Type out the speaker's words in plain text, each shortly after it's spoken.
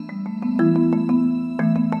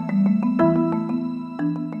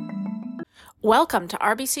Welcome to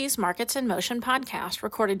RBC's Markets in Motion podcast,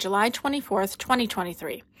 recorded July 24th,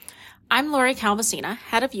 2023. I'm Lori Calvasina,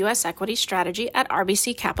 Head of U.S. Equity Strategy at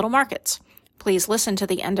RBC Capital Markets. Please listen to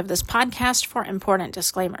the end of this podcast for important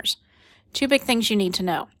disclaimers. Two big things you need to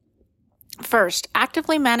know. First,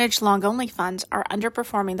 actively managed long-only funds are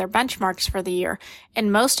underperforming their benchmarks for the year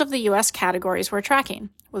in most of the U.S. categories we're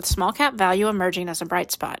tracking, with small-cap value emerging as a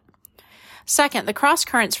bright spot. Second, the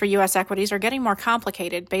cross-currents for U.S. equities are getting more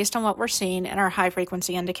complicated based on what we're seeing in our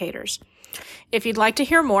high-frequency indicators. If you'd like to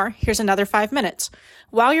hear more, here's another 5 minutes.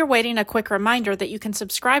 While you're waiting, a quick reminder that you can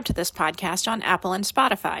subscribe to this podcast on Apple and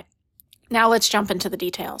Spotify. Now let's jump into the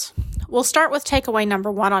details. We'll start with takeaway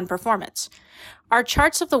number 1 on performance. Our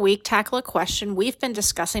charts of the week tackle a question we've been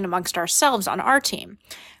discussing amongst ourselves on our team.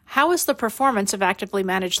 How is the performance of actively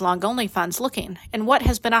managed long-only funds looking, and what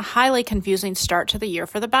has been a highly confusing start to the year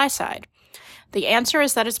for the buy side? The answer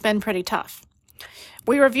is that it's been pretty tough.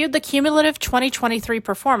 We reviewed the cumulative 2023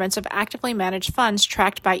 performance of actively managed funds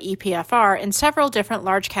tracked by EPFR in several different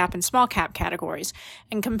large cap and small cap categories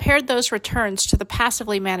and compared those returns to the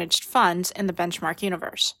passively managed funds in the benchmark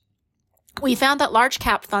universe. We found that large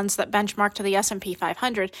cap funds that benchmark to the S&P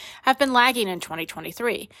 500 have been lagging in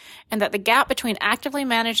 2023, and that the gap between actively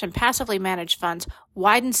managed and passively managed funds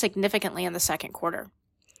widened significantly in the second quarter.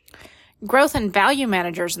 Growth and value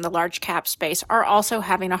managers in the large cap space are also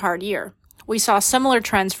having a hard year. We saw similar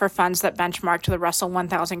trends for funds that benchmark to the Russell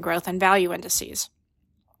 1000 growth and value indices.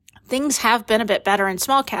 Things have been a bit better in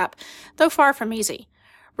small cap, though far from easy.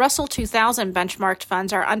 Russell 2000 benchmarked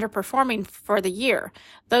funds are underperforming for the year,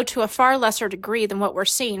 though to a far lesser degree than what we're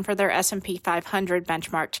seeing for their S&P 500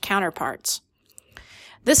 benchmarked counterparts.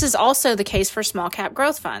 This is also the case for small cap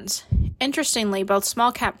growth funds. Interestingly, both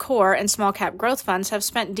small cap core and small cap growth funds have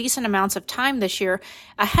spent decent amounts of time this year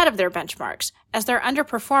ahead of their benchmarks, as their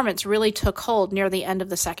underperformance really took hold near the end of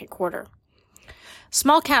the second quarter.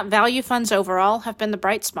 Small cap value funds overall have been the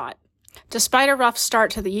bright spot. Despite a rough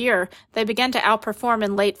start to the year, they began to outperform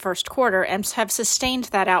in late first quarter and have sustained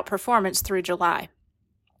that outperformance through July.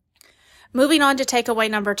 Moving on to takeaway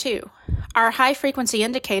number 2. Our high-frequency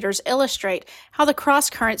indicators illustrate how the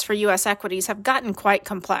cross-currents for U.S. equities have gotten quite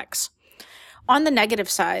complex. On the negative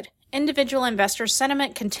side, individual investor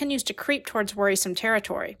sentiment continues to creep towards worrisome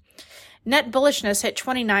territory. Net bullishness hit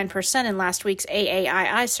 29% in last week's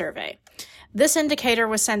AAII survey. This indicator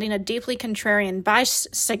was sending a deeply contrarian buy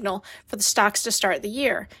signal for the stocks to start the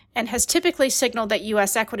year, and has typically signaled that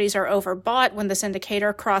U.S. equities are overbought when this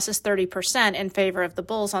indicator crosses 30% in favor of the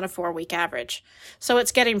bulls on a 4-week average. So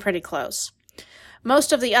it's getting pretty close.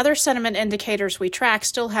 Most of the other sentiment indicators we track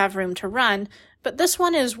still have room to run, but this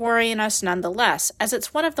one is worrying us nonetheless, as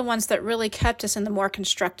it's one of the ones that really kept us in the more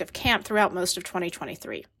constructive camp throughout most of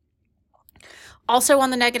 2023. Also on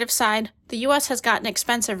the negative side, the U.S. has gotten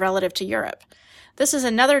expensive relative to Europe. This is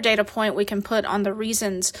another data point we can put on the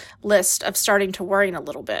reasons list of starting to worry a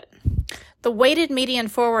little bit. The weighted median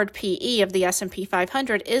forward PE of the S&P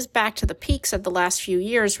 500 is back to the peaks of the last few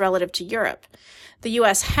years relative to Europe. The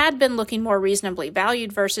U.S. had been looking more reasonably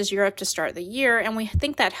valued versus Europe to start the year, and we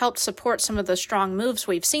think that helped support some of the strong moves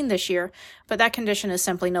we've seen this year, but that condition is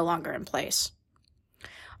simply no longer in place.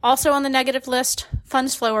 Also on the negative list,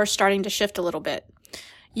 funds flow are starting to shift a little bit.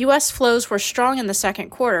 U.S. flows were strong in the second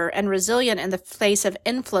quarter and resilient in the face of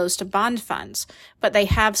inflows to bond funds, but they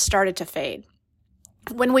have started to fade.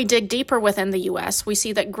 When we dig deeper within the U.S., we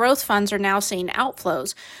see that growth funds are now seeing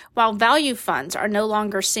outflows, while value funds are no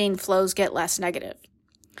longer seeing flows get less negative.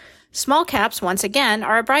 Small caps, once again,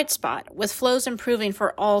 are a bright spot, with flows improving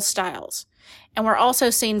for all styles. And we're also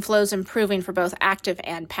seeing flows improving for both active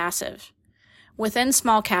and passive. Within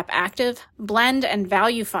small cap active, blend and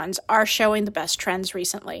value funds are showing the best trends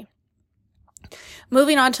recently.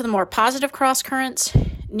 Moving on to the more positive cross-currents,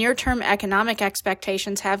 near-term economic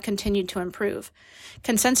expectations have continued to improve.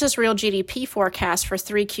 Consensus real GDP forecasts for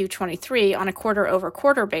 3Q23 on a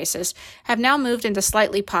quarter-over-quarter basis have now moved into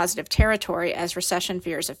slightly positive territory as recession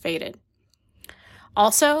fears have faded.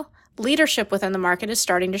 Also, leadership within the market is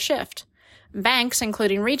starting to shift. Banks,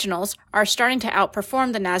 including regionals, are starting to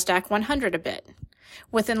outperform the NASDAQ 100 a bit.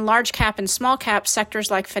 Within large cap and small cap,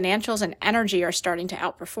 sectors like financials and energy are starting to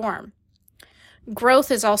outperform.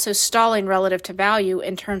 Growth is also stalling relative to value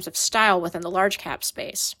in terms of style within the large cap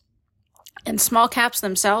space. And small caps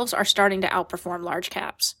themselves are starting to outperform large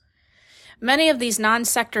caps. Many of these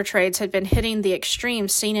non-sector trades had been hitting the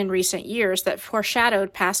extremes seen in recent years that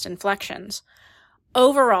foreshadowed past inflections.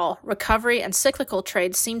 Overall, recovery and cyclical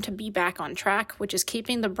trades seem to be back on track, which is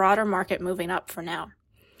keeping the broader market moving up for now.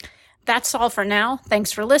 That's all for now.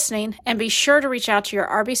 Thanks for listening, and be sure to reach out to your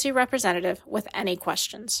RBC representative with any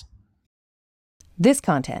questions. This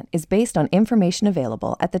content is based on information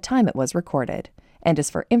available at the time it was recorded and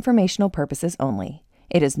is for informational purposes only.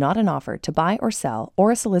 It is not an offer to buy or sell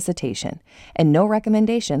or a solicitation, and no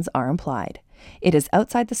recommendations are implied. It is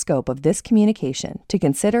outside the scope of this communication to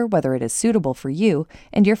consider whether it is suitable for you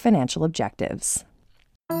and your financial objectives.